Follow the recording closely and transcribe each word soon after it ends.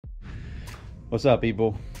What's up,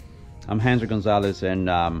 people? I'm Henry Gonzalez, and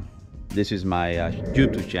this is my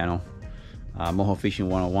YouTube channel, Moho Fishing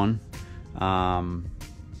 101.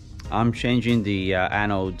 I'm changing the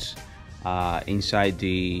anodes inside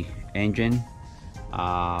the engine,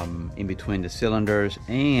 in between the cylinders,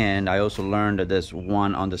 and I also learned that there's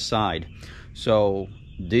one on the side. So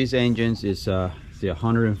these engines is the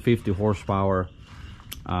 150 horsepower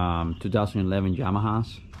 2011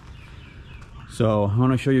 Yamahas. So I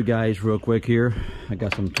want to show you guys real quick here. I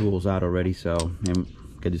got some tools out already, so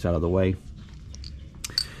get this out of the way.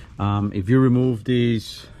 If you remove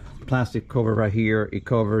this plastic cover right here, it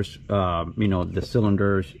covers you know, the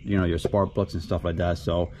cylinders, you know, your spark plugs and stuff like that.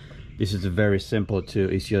 So this is very simple too.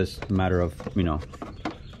 It's just a matter of, you know,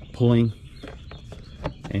 pulling,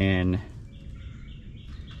 and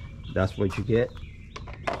that's what you get.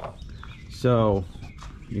 So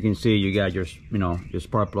you can see you got your, you know, your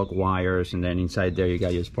spark plug wires, and then inside there you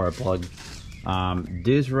got your spark plug.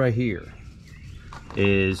 This right here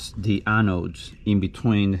is the anodes in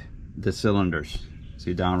between the cylinders.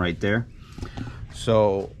 See down right there?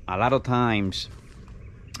 So a lot of times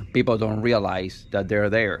people don't realize that they're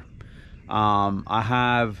there. I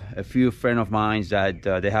have a few friends of mine that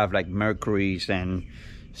they have like mercuries and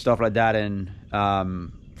stuff like that, and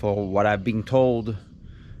for what I've been told,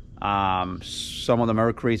 some of the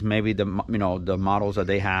mercuries, maybe the, you know, the models that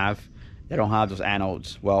they don't have those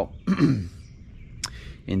anodes. Well,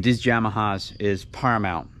 in these Yamahas is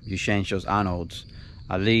paramount you change those anodes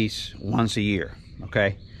at least once a year,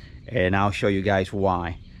 okay? And I'll show you guys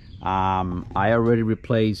why. I already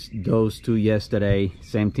replaced those two yesterday.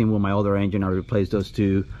 Same thing with my other engine, I replaced those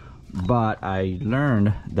two. But I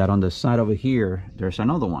learned that on the side over here there's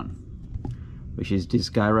another one, which is this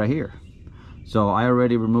guy right here. So I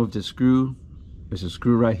already removed the screw. There's a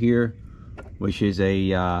screw right here, which is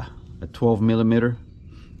a 12 millimeter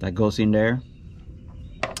that goes in there.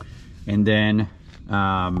 And then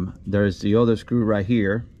there's the other screw right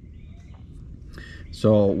here.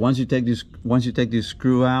 So once you take this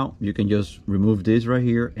screw out, you can just remove this right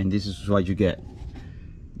here, and this is what you get.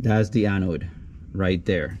 That's the anode right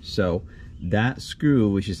there. So that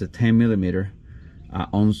screw, which is a 10 millimeter,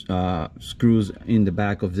 screws in the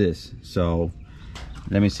back of this. So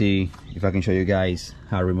let me see if I can show you guys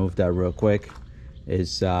how to remove that real quick.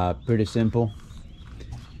 It's pretty simple,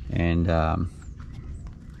 and I'll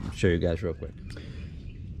show you guys real quick.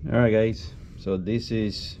 All right, guys, so this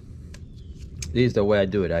is the way I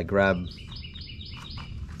do it. I grab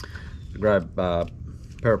a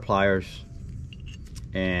pair of pliers,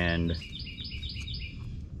 and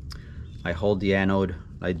I hold the anode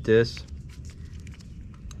like this,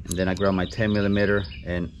 and then I grab my 10 millimeter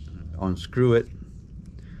and unscrew it.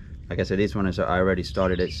 Like I said, this one is, I already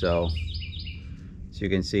started it, so as you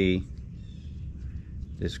can see,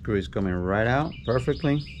 the screw is coming right out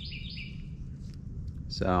perfectly.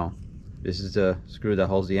 So this is the screw that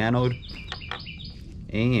holds the anode,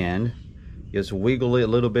 and just wiggle it a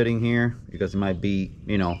little bit in here because it might be,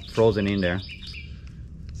 you know, frozen in there.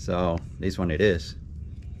 So this one, it is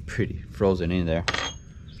pretty frozen in there.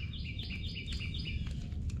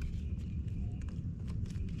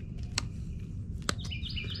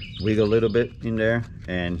 Wiggle a little bit in there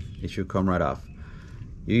and it should come right off.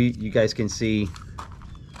 You guys can see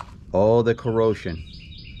all the corrosion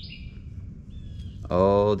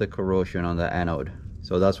on the anode.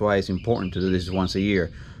 So that's why it's important to do this once a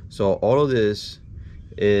year. So all of this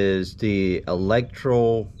is the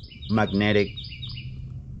electromagnetic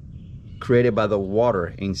created by the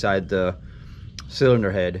water inside the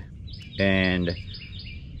cylinder head, and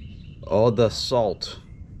all the salt,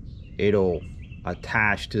 it'll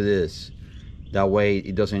attach to this. That way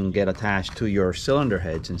it doesn't get attached to your cylinder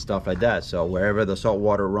heads and stuff like that, so wherever the salt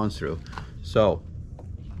water runs through. So,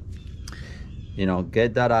 you know,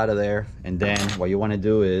 get that out of there, and then what you want to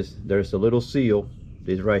do is, there's a little seal,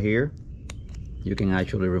 this right here. You can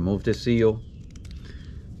actually remove the seal.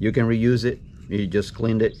 You can reuse it. You just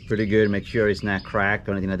cleaned it pretty good, make sure it's not cracked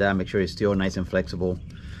or anything like that, make sure it's still nice and flexible.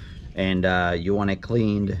 And you want to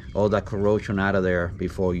clean all that corrosion out of there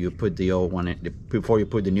before you put the old one in, before you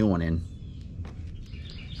put the new one in.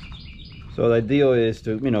 So the deal is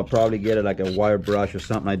to, you know, probably get it like a wire brush or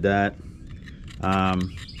something like that.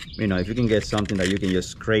 You know, if you can get something that you can just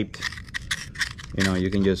scrape, you know, you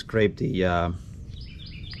can just scrape the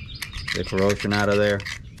corrosion out of there.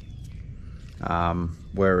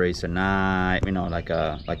 Where it's a knife, you know, like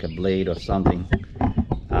a blade or something,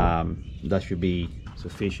 that should be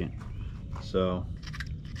sufficient. So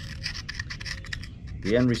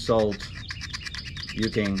the end result, you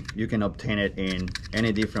can obtain it in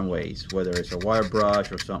any different ways, whether it's a wire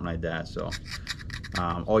brush or something like that. So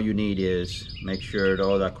All you need is make sure that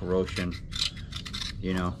all that corrosion,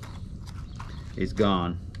 you know, is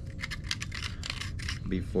gone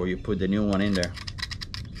before you put the new one in there.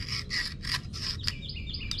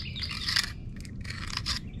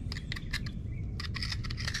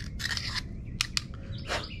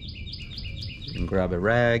 You can grab a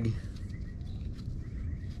rag.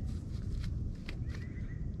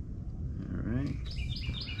 All right,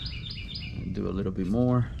 do a little bit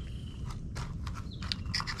more.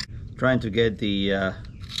 Trying to get the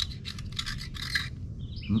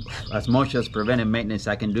as much as preventive maintenance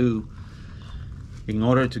I can do in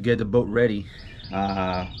order to get the boat ready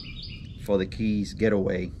for the Keys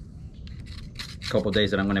getaway. A couple days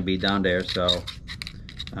that I'm going to be down there, so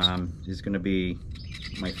this is going to be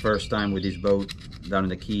my first time with this boat down in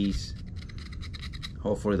the Keys.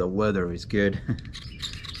 Hopefully the weather is good.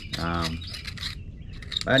 But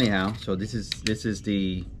anyhow, so this is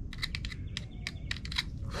the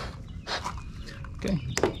okay,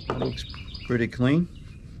 that looks pretty clean.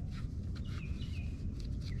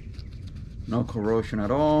 No corrosion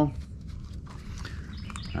at all.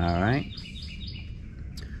 All right.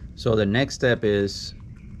 So the next step is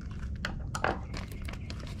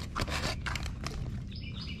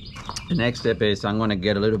I'm going to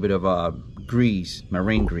get a little bit of grease,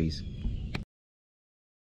 marine grease.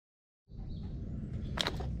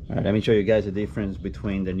 All right, let me show you guys the difference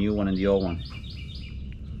between the new one and the old one.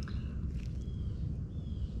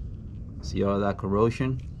 See all of that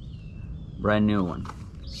corrosion? Brand new one.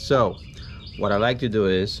 So what I like to do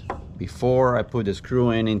is, before I put the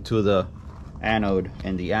screw into the anode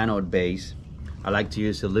and the anode base, I like to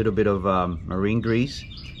use a little bit of marine grease.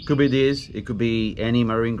 Could be this, it could be any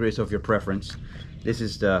marine grease of your preference. This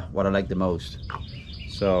is what I like the most.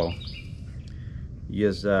 So you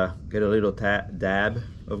just get a little dab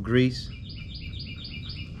of grease,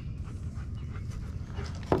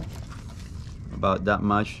 about that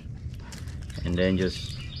much, and then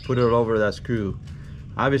just put it all over that screw.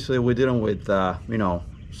 Obviously we're dealing with you know,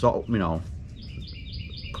 salt, you know,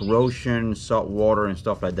 corrosion, salt water and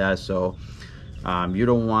stuff like that, so you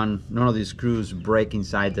don't want none of these screws break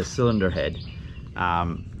inside the cylinder head.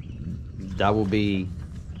 That will be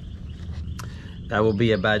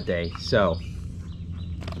a bad day. So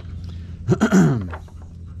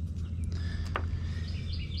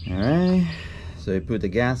all right, so you put the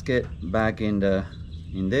gasket back in there,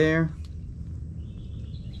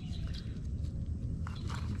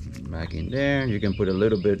 back in there. You can put a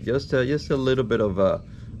little bit, just a little bit of a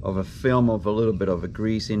film of a little bit of a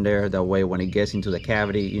grease in there. That way when it gets into the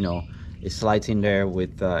cavity, you know, it slides in there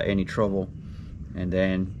with any trouble. And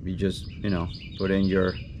then you just, you know, put in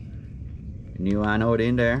your new anode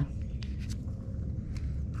in there.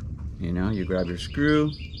 You know, you grab your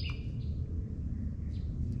screw,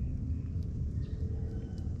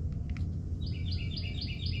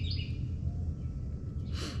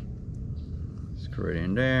 screw it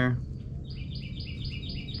in there.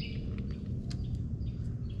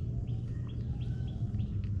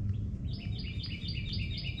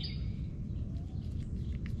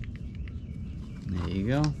 There you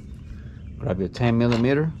go. Grab your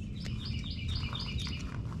 10mm.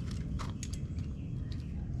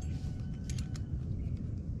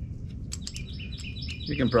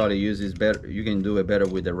 You can probably use this better. You can do it better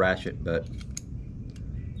with the ratchet, but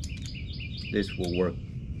this will work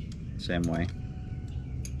same way.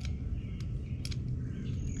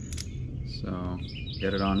 So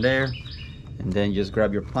get it on there, and then just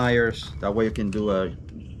grab your pliers. That way you can do a,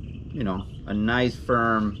 you know, a nice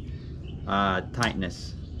firm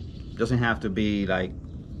tightness. Doesn't have to be like,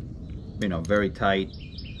 you know, very tight.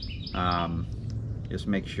 Just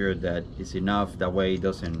make sure that it's enough. That way it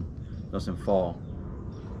doesn't fall.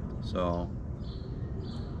 So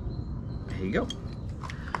there you go.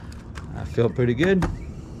 I feel pretty good.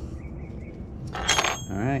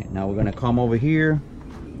 All right, now we're gonna come over here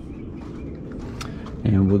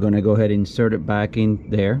and we're gonna go ahead and insert it back in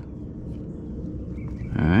there.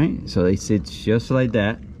 All right, so it sits just like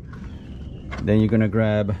that. Then you're gonna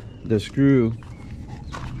grab the screw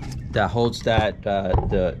that holds that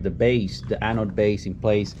the base, the anode base in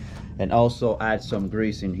place, and also add some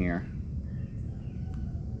grease in here.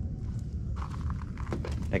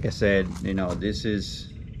 Like I said, you know, this is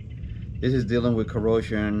dealing with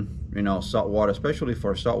corrosion, you know, salt water, especially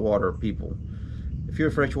for saltwater people. If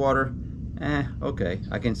you're freshwater, okay,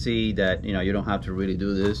 I can see that, you know, you don't have to really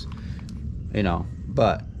do this, you know,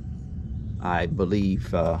 but I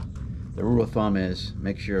believe the rule of thumb is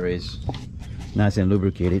make sure it's nice and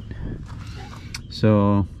lubricated.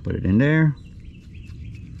 So put it in there,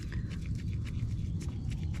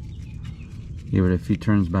 give it a few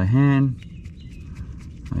turns by hand.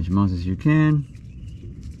 as much as you can.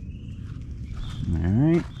 All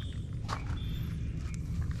right.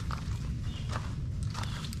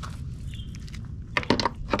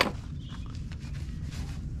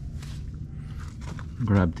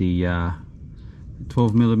 Grab the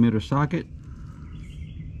 12mm socket.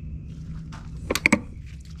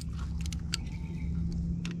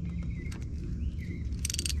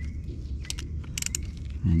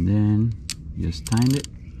 And then just tighten it.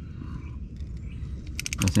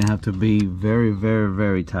 Doesn't have to be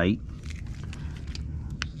very tight.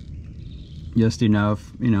 Just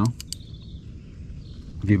enough, you know.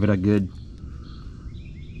 Give it a good,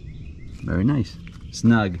 very nice,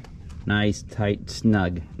 snug. Nice, tight,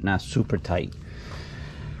 snug, not super tight.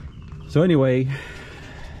 So anyway,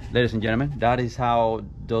 ladies and gentlemen, that is how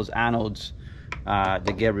those anodes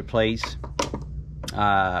they get replaced.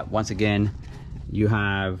 Once again, you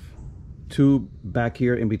have two back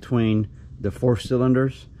here in between the 4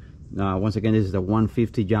 cylinders. Once again, this is the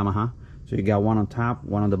 150 Yamaha. So you got one on top,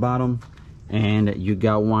 one on the bottom, and you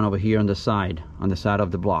got one over here on the side of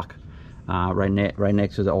the block, right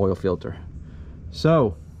next to the oil filter.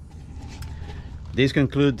 So this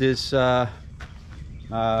concludes this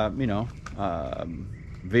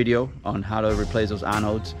video on how to replace those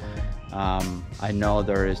anodes. I know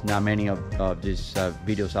there is not many of these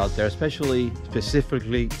videos out there,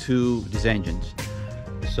 specifically to these engines.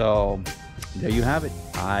 So there you have it.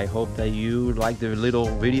 I hope that you liked the little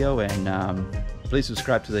video, and please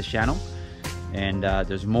subscribe to this channel. And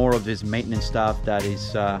there's more of this maintenance stuff that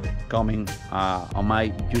is coming on my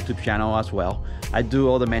YouTube channel as well. I do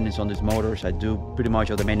all the maintenance on these motors. I do pretty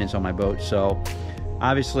much all the maintenance on my boat. So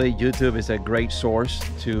obviously YouTube is a great source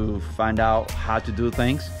to find out how to do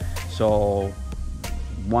things. So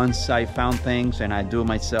once I found things and I do it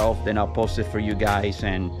myself, then I'll post it for you guys,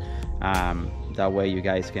 and that way you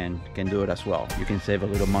guys can do it as well. You can save a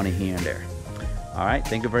little money here and there. All right,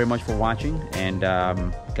 thank you very much for watching, and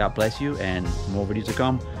God bless you, and more videos to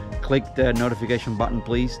come. Click the notification button,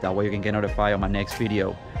 please. That way you can get notified on my next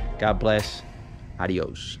video. God bless.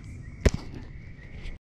 Adios.